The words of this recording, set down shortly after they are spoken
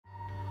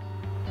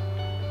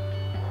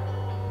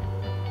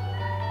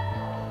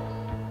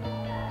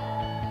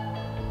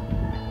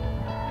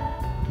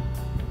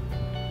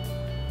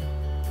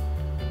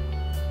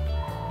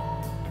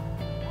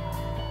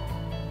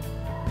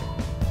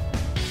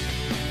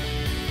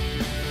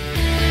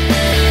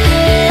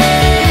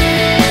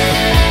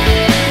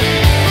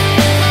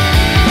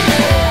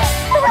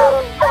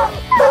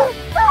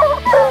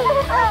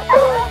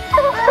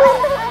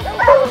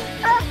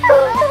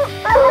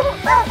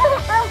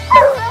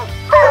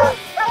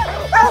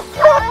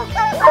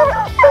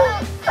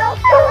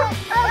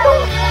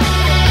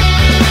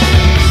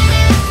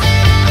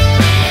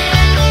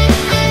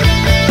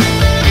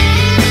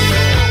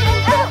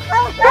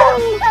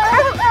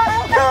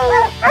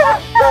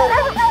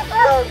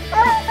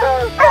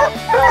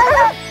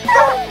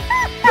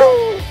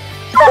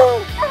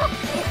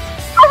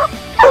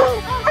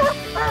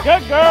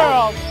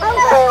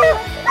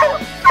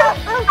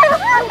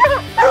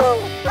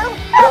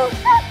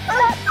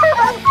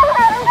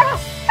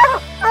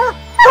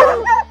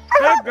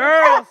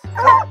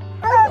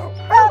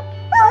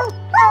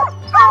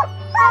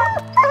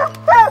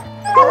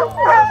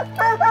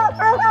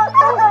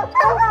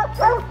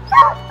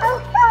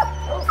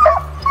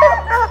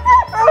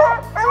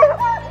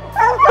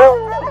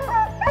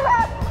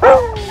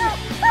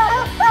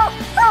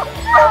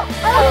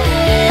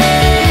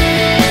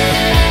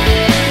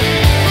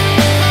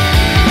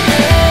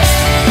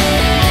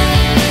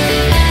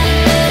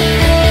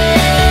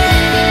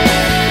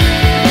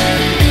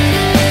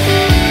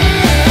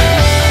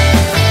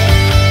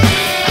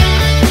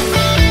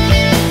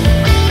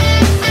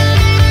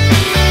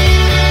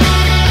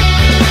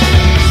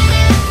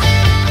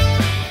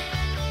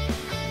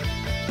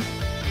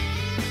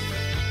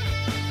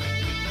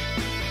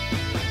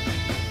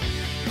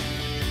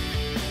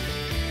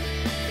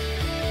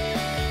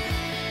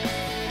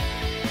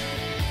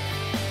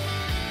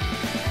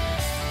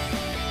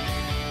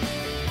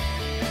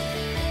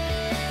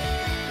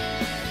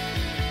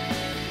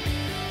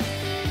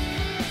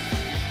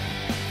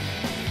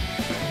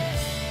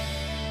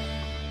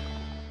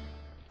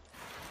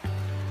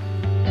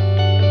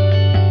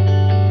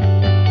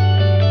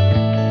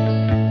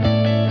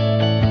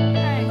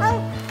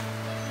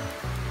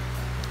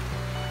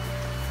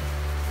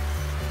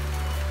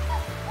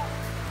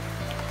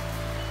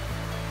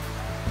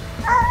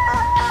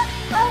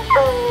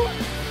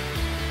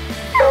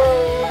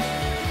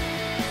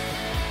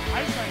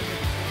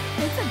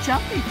It's a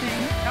jumpy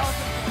thing.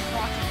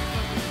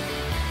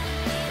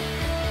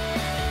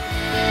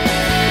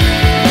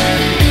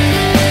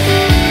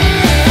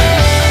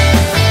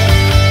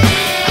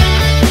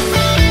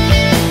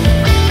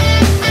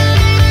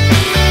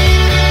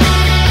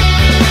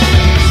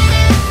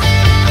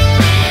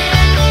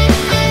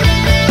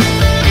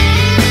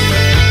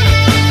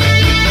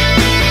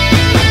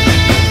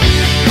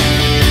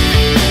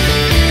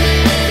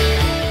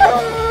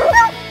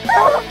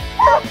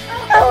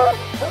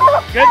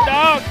 Good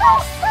dog.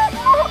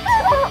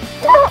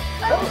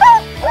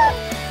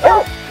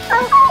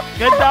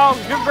 Good dog.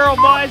 Good girl,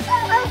 boys.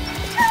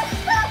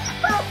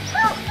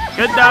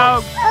 Good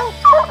dog.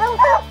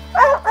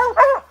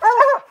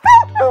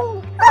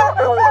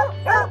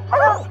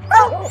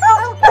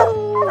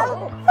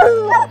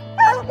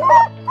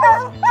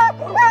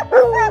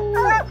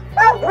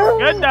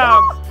 Good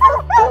dogs.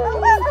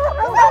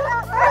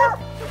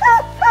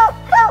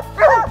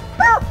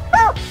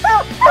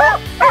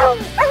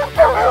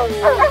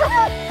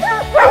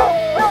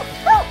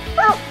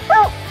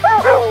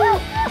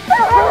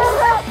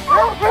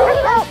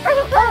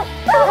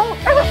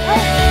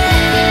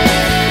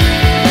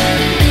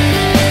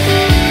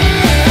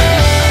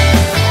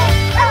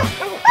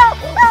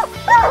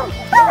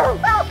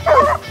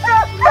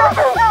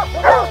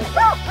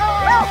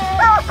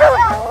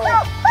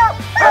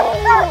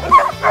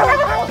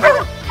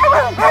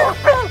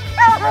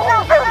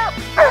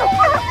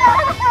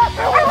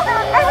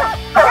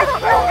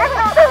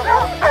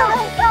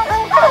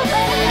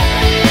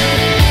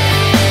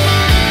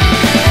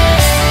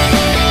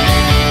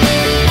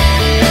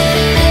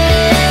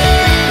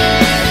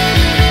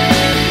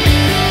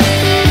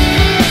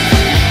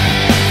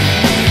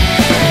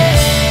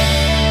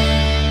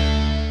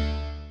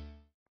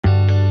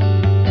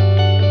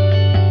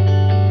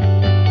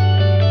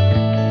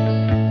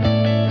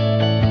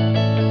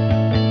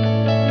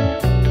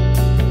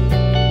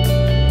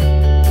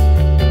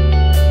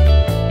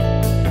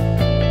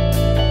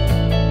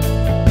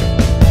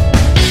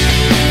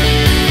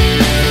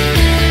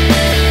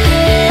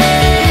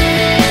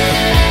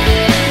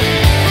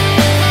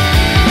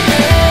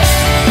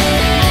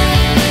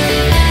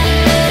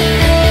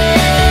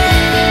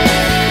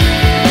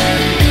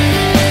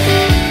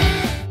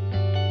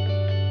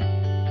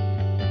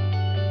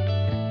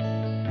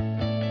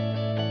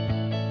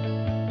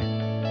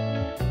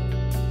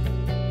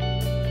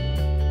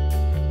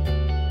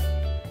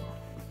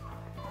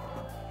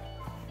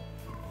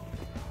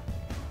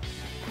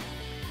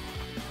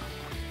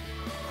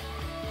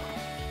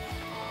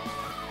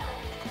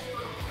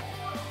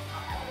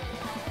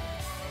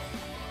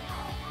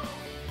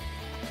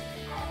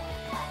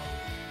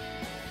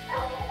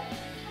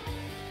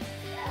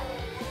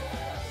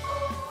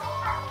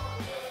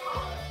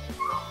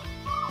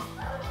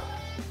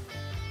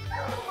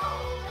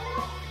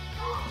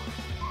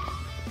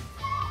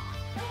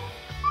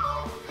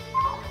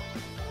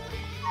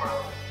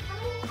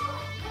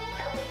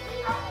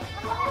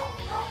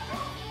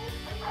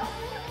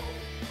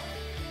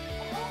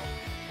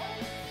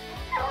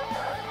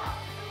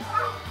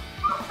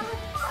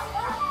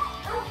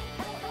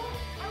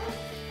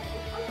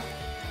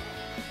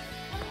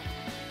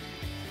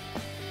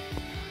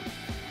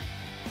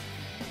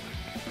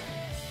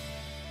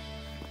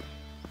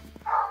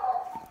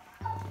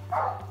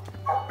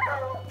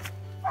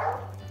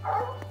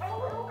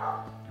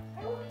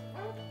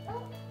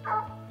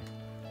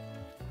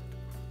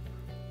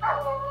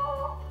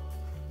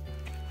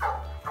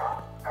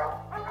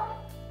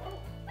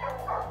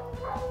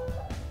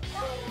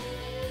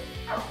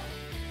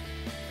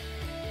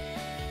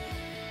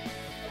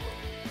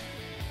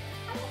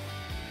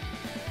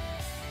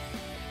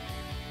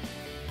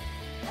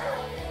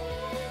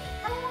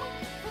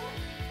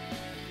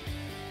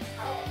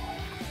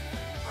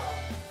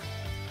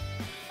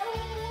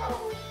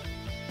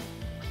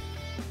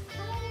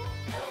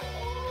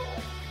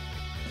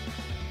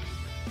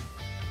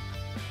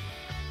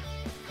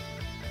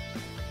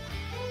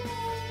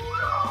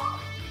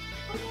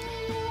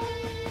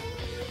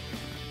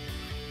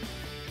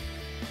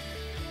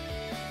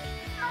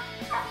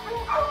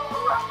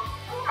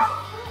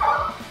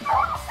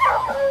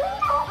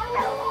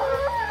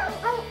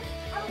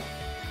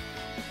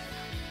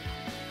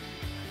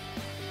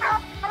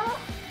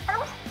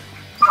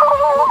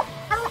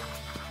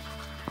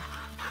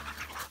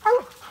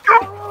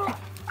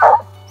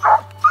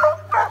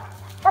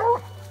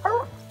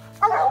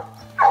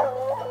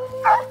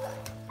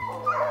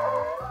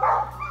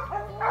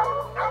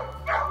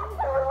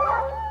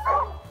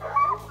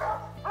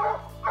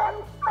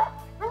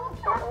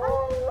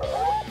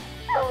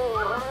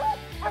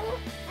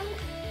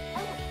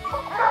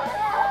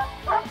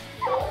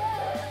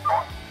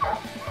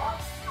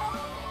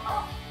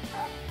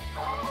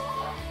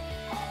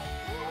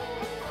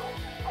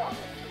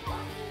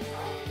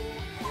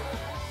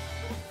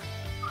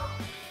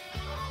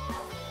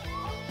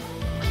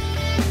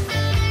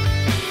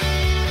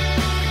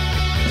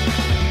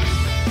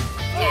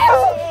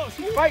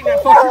 fighting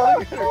that fucker.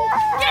 Look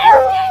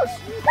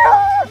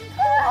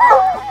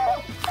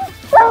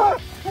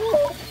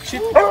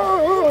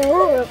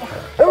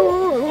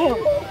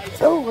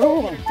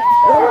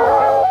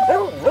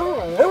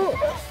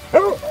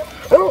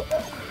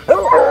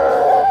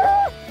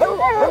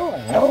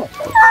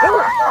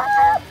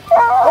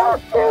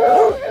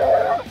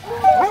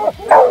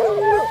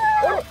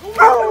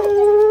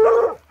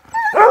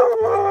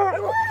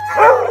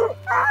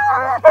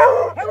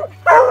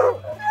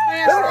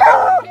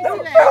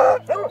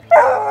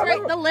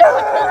Right, the lip,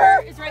 the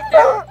cover is right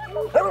there.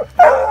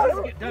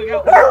 Get dug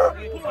out.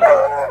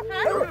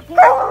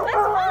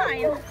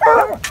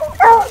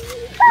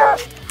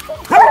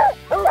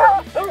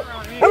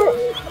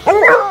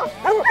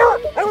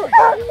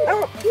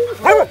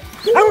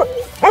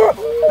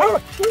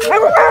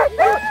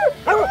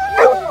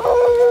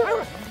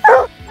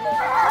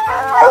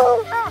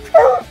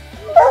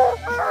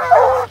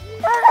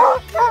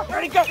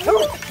 Where'd he go?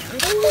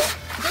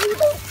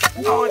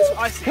 Oh, it's,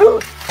 I see.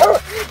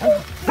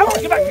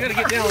 Get back, you gotta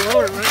get down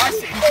lower. I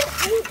see.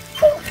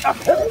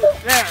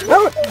 There.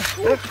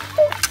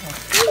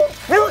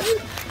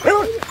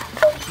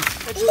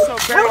 It's just so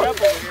buried up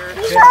over here.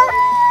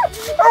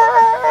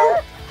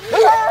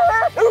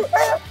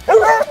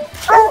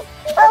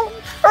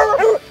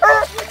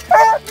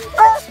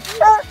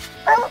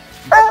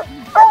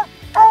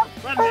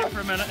 Let him in for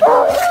a minute.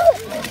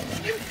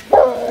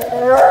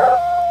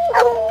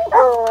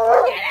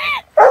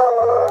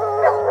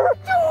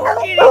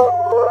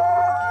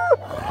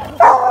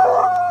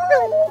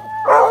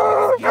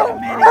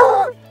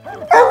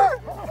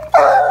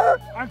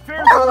 I'm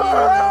fair for you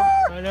now.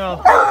 I know.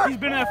 He's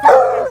been at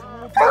that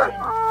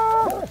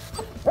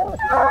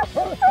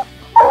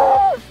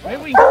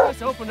maybe we can get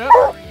this opened up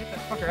and get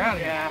that fucker out of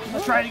here. Yeah,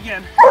 let's try it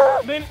again.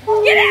 Get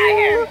out of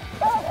here!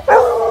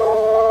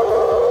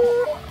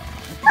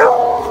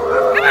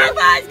 Come on,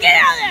 Buzz, get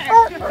out of there!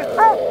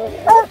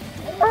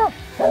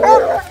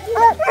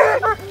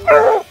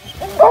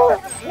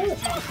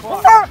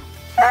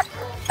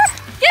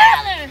 Get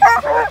out of there!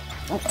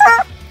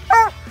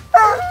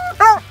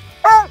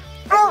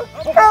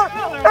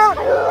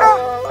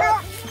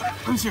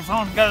 Where's your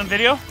phone? Got it on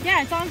video?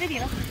 Yeah, it's on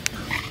video.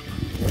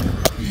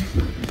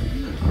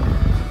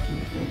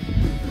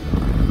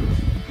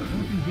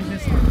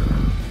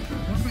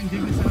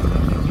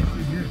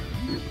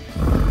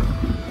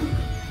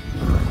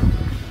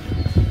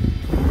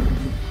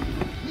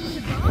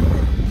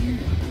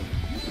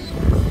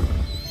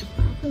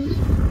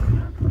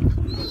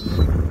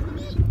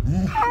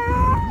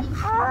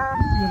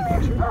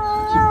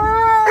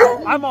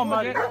 I'm all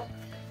muddy.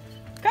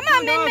 Come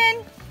on, Min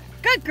Min.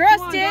 Good girl,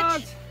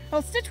 Stitch.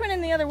 Well, Stitch went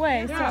in the other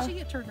way, so. How did she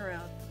get turned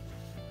around?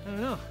 I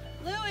don't know.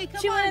 Louie, come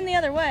on. She went in the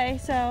other way,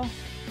 so.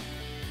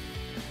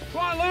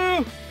 Come on,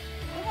 Lou.